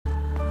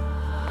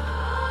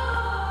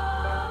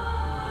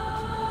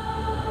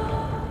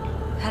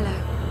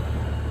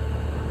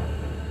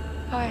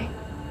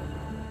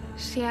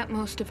It's the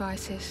Atmos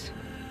devices.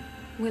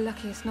 We're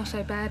lucky it's not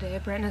so bad here.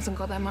 Britain hasn't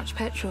got that much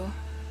petrol.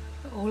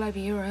 But all over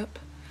Europe.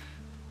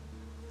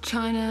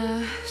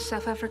 China,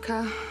 South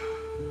Africa.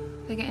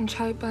 They're getting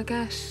choked by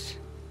gas.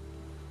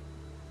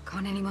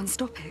 Can't anyone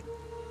stop it?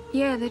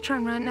 Yeah, they're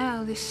trying right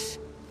now. This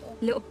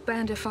little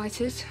band of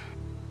fighters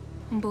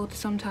on board the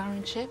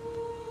Sontaran ship.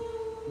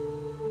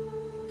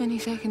 Any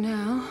second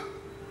now.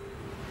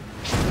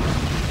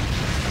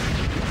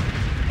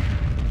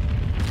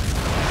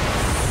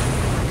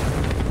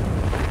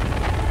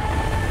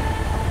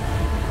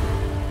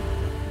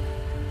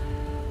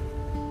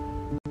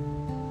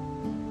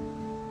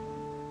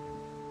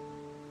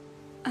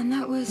 And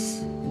that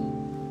was?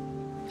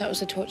 That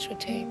was the Torchwood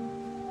team.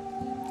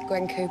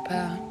 Gwen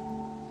Cooper,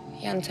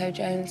 Yanto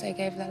Jones, they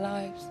gave their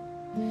lives.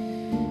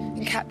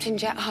 And Captain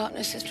Jack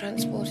Harkness has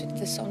transported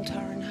the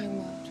Sontaran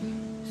homeworld.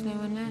 There's no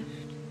one left.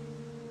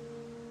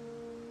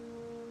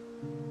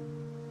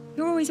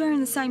 You're always wearing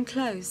the same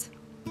clothes.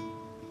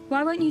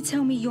 Why won't you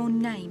tell me your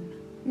name?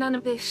 None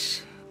of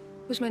this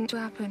was meant to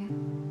happen.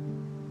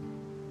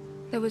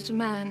 There was a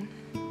man,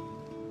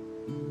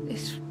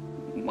 this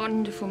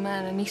wonderful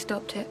man, and he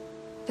stopped it.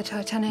 The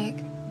Titanic,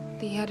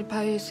 the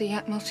adipose, the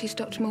Atmos, he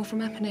stopped them all from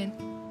happening.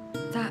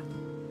 That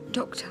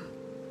doctor?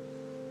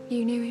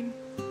 You knew him?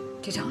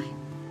 Did I?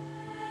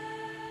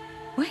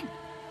 When?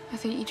 I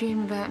think you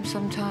dream about him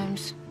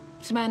sometimes.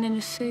 It's a man in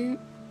a suit,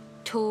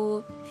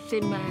 tall,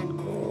 thin man,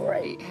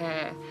 great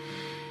hair.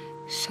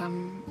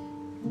 Some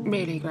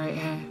really great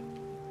hair.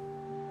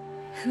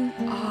 Who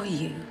are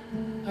you?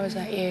 I was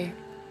like you.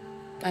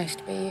 I used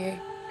to be you.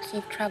 Because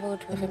you've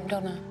travelled with him,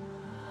 Donna.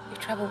 You've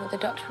travelled with the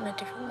Doctor in a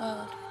different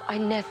world. I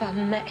never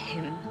met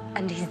him,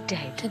 and he's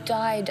dead. He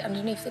died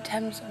underneath the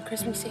Thames on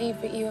Christmas Eve,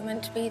 but you were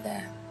meant to be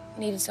there.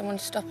 You needed someone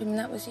to stop him, and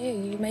that was you.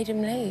 You made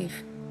him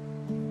leave.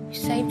 You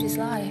saved his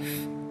life.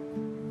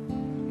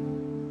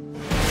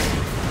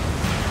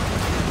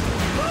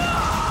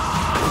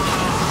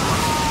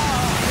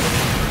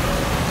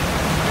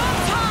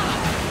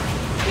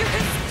 You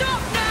can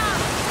stop now!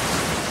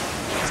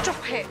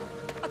 Stop it!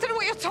 I don't know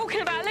what you're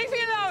talking about. Leave me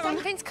alone!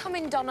 Something's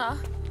coming, Donna.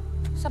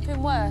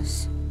 Something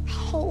worse.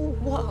 The whole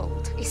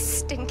world is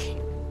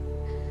stinking.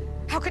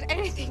 How could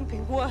anything be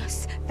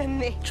worse than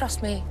this?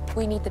 Trust me,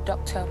 we need the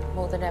Doctor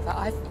more than ever.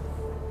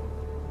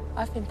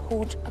 I've been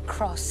pulled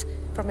across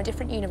from a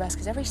different universe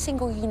because every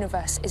single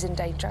universe is in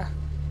danger.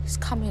 It's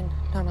coming,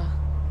 Donna.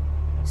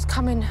 It's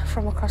coming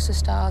from across the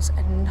stars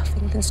and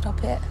nothing can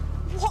stop it.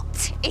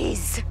 What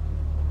is?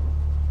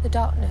 The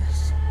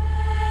darkness.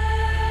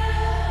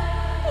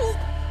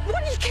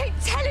 What do you keep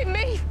telling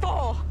me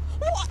for?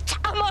 What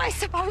am I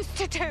supposed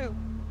to do?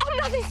 I'm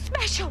nothing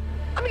special.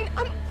 I mean,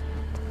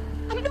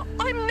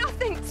 I'm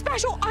nothing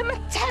special. I'm a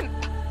temp.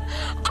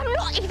 I'm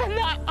not even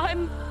that.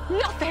 I'm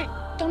nothing.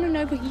 Donna,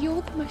 no, but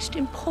you're the most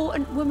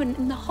important woman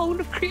in the whole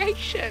of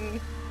creation.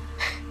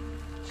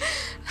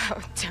 Oh,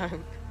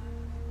 don't.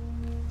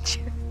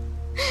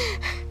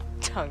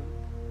 Don't.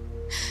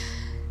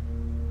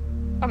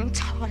 I'm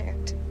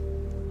tired.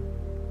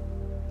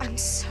 I'm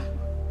so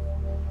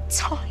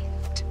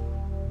tired.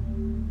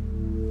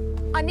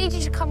 I need you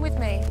to come with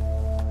me.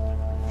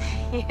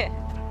 Yeah.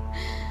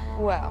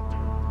 Well,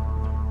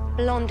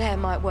 blonde hair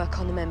might work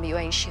on the men, but you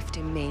ain't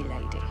shifting me,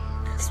 lady.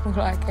 That's more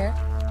like it.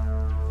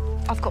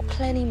 I've got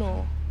plenty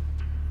more.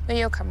 Well,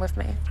 you'll come with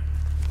me.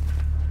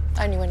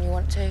 Only when you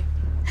want to.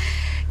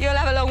 You'll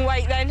have a long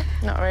wait, then.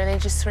 Not really,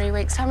 just 3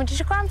 weeks' time. What did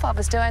your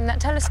grandfather still own that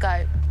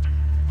telescope?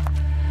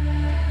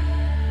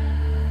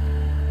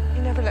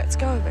 He never lets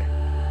go of it.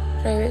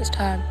 3 weeks'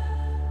 time.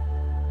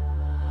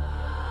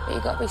 But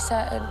you got to be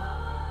certain.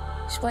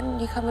 Just when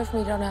you come with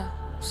me, Donna.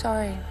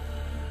 Sorry.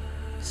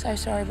 So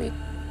sorry, but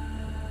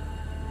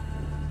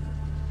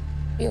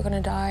you're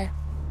gonna die.